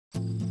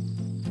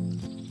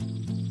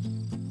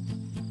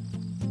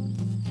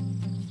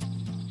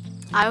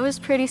I was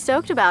pretty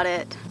stoked about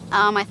it.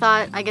 I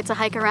thought I get to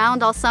hike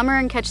around all summer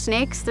and catch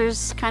snakes.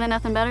 There's kind of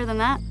nothing better than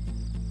that.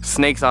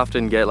 Snakes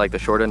often get like the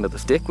short end of the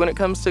stick when it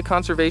comes to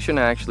conservation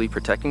and actually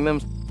protecting them.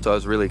 So I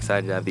was really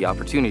excited to have the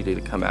opportunity to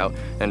come out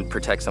and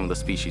protect some of the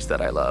species that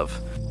I love.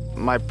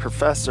 My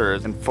professor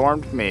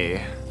informed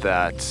me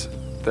that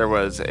there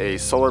was a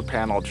solar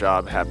panel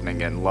job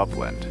happening in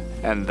Loveland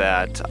and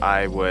that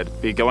I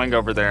would be going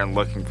over there and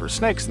looking for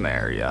snakes in the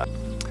area.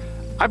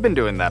 I've been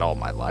doing that all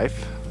my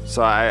life,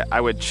 so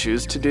I would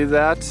choose to do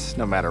that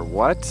no matter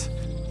what.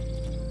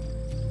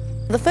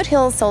 The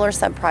Foothills Solar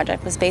Sub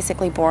project was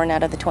basically born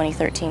out of the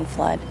 2013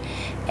 flood.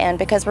 And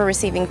because we're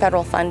receiving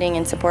federal funding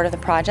in support of the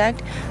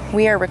project,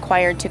 we are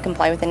required to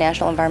comply with the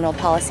National Environmental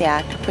Policy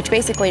Act, which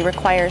basically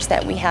requires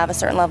that we have a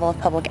certain level of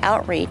public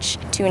outreach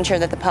to ensure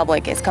that the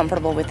public is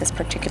comfortable with this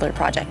particular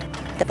project.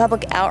 The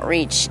public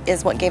outreach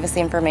is what gave us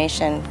the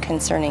information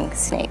concerning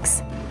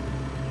snakes.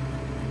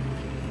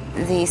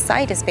 The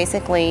site is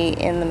basically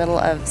in the middle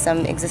of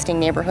some existing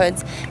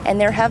neighborhoods, and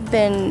there have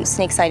been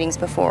snake sightings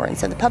before. And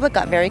so the public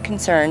got very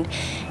concerned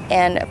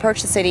and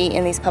approached the city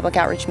in these public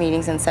outreach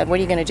meetings and said, what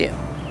are you going to do?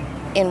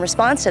 In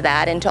response to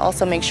that, and to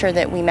also make sure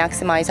that we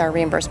maximize our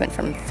reimbursement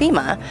from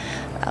FEMA,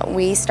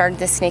 we started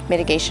this snake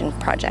mitigation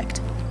project.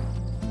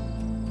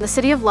 The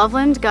City of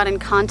Loveland got in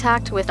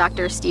contact with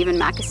Dr. Stephen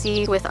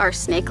Mackesy with our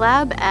snake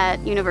lab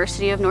at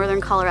University of Northern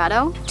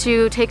Colorado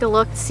to take a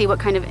look to see what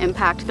kind of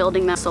impact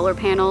building the solar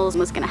panels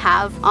was going to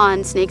have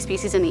on snake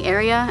species in the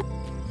area.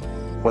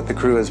 What the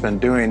crew has been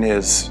doing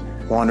is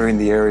wandering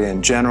the area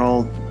in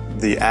general,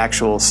 the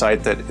actual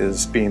site that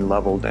is being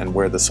leveled and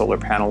where the solar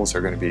panels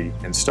are going to be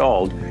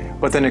installed,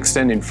 but then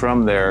extending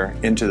from there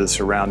into the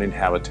surrounding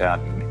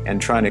habitat and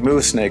trying to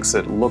move snakes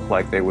that look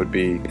like they would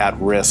be at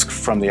risk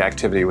from the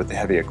activity with the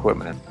heavy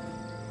equipment.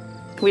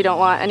 We don't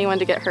want anyone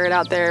to get hurt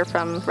out there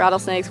from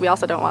rattlesnakes. We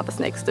also don't want the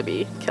snakes to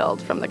be killed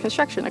from the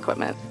construction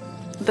equipment.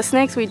 The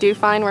snakes we do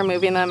find, we're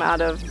moving them out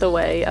of the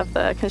way of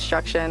the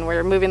construction.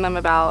 We're moving them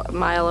about a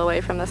mile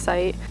away from the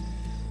site.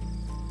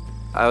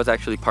 I was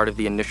actually part of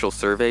the initial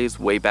surveys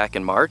way back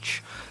in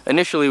March.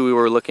 Initially we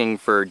were looking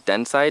for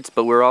den sites,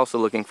 but we were also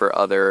looking for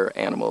other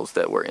animals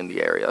that were in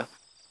the area.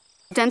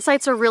 Den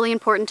sites are really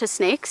important to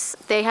snakes.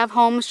 They have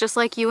homes just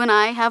like you and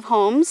I have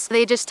homes.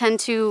 They just tend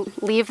to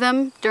leave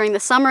them during the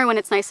summer when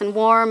it's nice and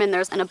warm and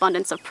there's an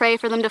abundance of prey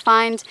for them to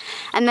find.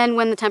 And then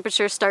when the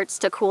temperature starts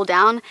to cool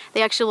down,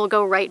 they actually will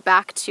go right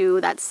back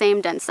to that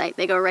same den site.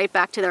 They go right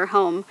back to their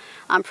home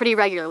pretty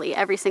regularly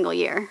every single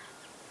year.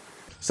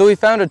 So we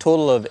found a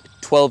total of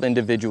 12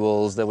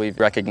 individuals that we've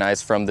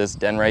recognized from this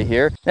den right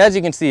here. As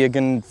you can see, it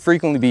can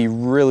frequently be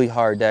really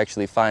hard to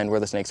actually find where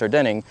the snakes are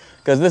denning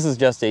because this is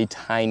just a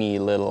tiny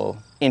little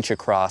inch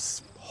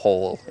across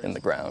hole in the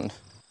ground.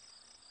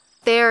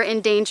 They're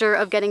in danger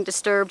of getting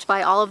disturbed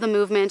by all of the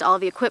movement, all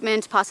of the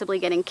equipment, possibly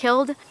getting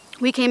killed.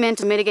 We came in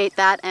to mitigate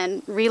that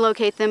and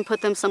relocate them,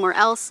 put them somewhere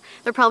else.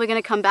 They're probably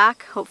going to come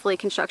back. Hopefully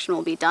construction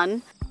will be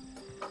done.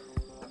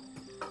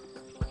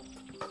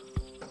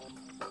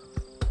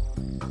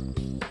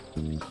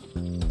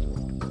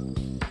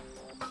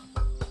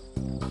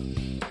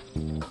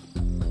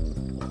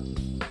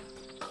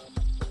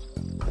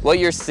 What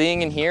you're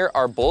seeing in here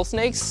are bull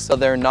snakes, so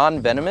they're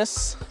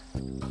non-venomous.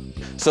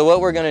 So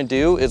what we're gonna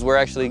do is we're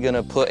actually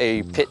gonna put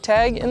a pit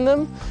tag in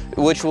them,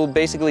 which will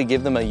basically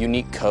give them a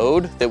unique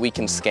code that we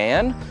can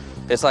scan.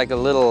 It's like a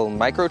little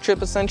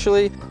microchip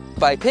essentially.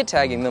 By pit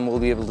tagging them, we'll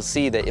be able to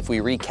see that if we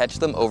re-catch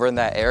them over in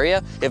that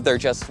area, if they're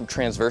just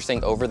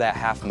transversing over that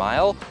half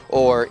mile,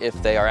 or if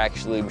they are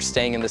actually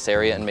staying in this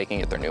area and making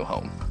it their new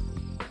home.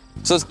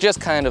 So it's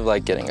just kind of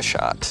like getting a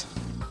shot.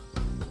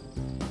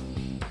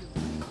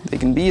 They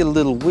can be a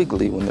little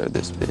wiggly when they're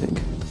this big.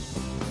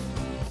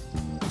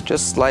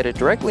 Just slide it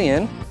directly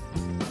in,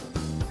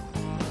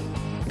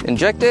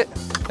 inject it,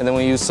 and then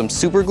we use some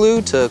super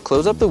glue to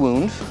close up the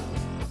wound.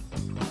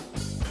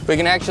 We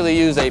can actually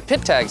use a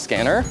pit tag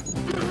scanner,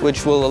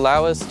 which will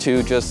allow us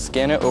to just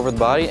scan it over the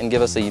body and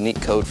give us a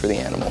unique code for the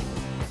animal.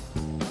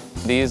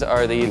 These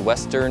are the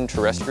western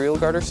terrestrial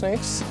garter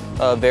snakes,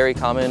 very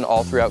common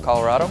all throughout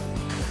Colorado.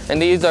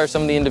 And these are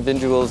some of the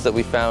individuals that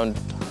we found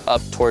up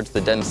towards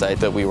the den site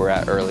that we were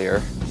at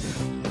earlier.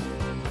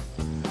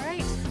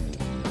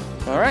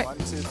 All right. 1,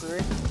 2,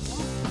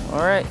 3.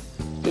 All right.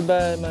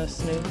 Goodbye, my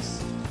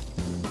snakes.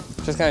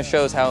 Just kind of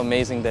shows how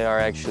amazing they are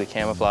actually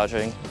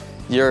camouflaging.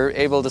 You're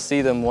able to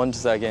see them 1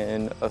 second,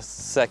 and a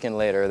second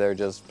later, they're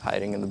just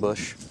hiding in the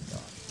bush.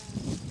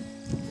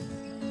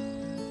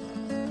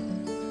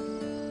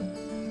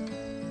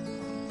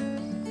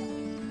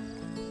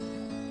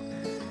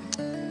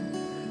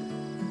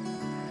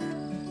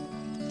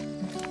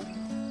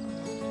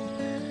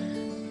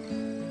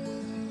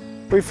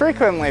 We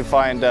frequently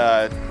find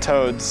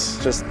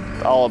toads just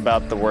all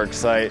about the work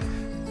site.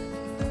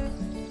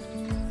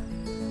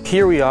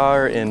 Here we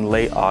are in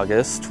late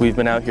August. We've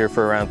been out here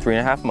for around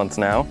 3.5 months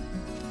now.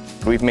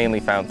 We've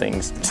mainly found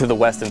things to the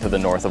west and to the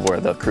north of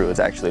where the crew has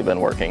actually been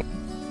working.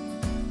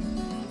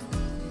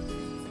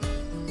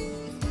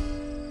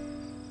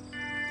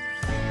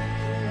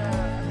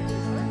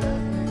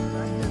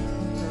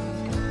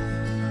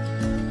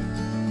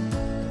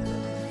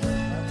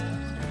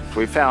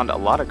 We found a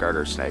lot of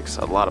garter snakes,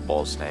 a lot of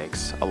bull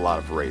snakes, a lot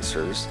of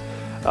racers.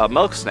 A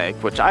milk snake,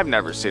 which I've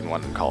never seen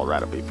one in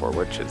Colorado before,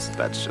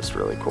 that's just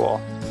really cool.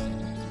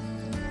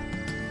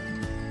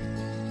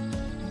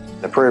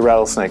 The prairie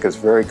rattlesnake is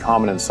very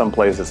common in some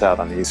places out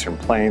on the eastern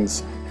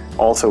plains,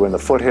 also in the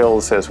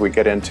foothills as we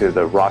get into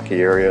the rocky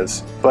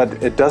areas,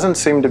 but it doesn't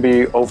seem to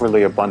be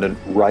overly abundant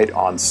right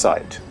on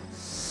site.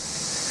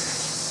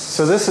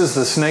 So this is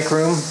the snake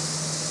room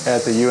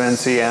at the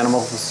UNC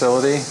Animal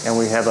Facility, and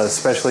we have a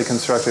specially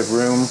constructed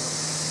room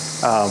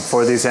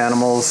for these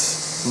animals.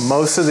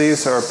 Most of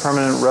these are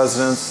permanent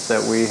residents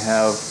that we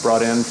have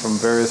brought in from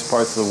various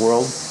parts of the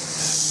world.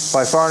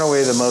 By far and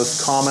away the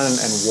most common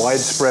and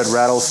widespread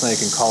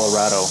rattlesnake in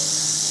Colorado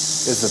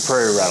is the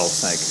prairie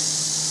rattlesnake.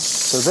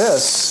 So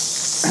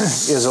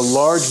this is a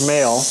large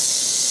male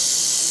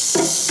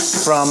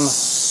from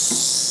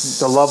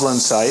the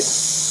Loveland site,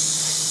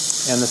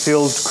 and the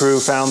field crew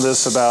found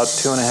this about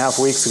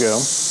 2.5 weeks ago.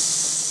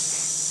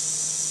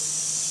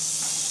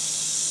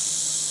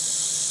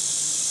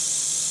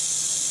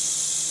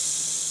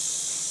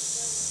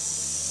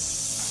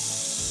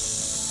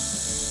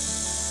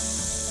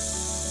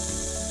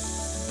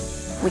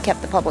 We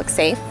kept the public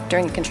safe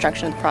during the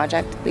construction of the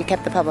project. We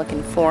kept the public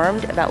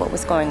informed about what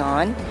was going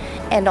on.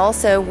 And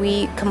also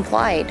we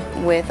complied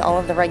with all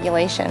of the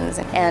regulations,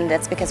 and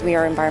that's because we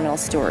are environmental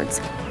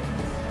stewards.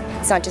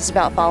 It's not just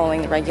about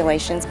following the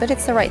regulations, but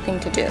it's the right thing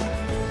to do.